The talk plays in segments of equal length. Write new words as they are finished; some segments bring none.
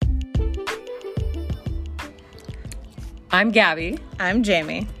I'm Gabby, I'm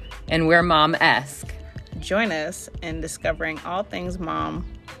Jamie. and we're Mom-esque. Join us in discovering all things mom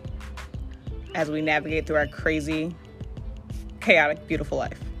as we navigate through our crazy, chaotic, beautiful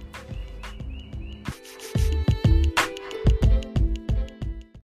life.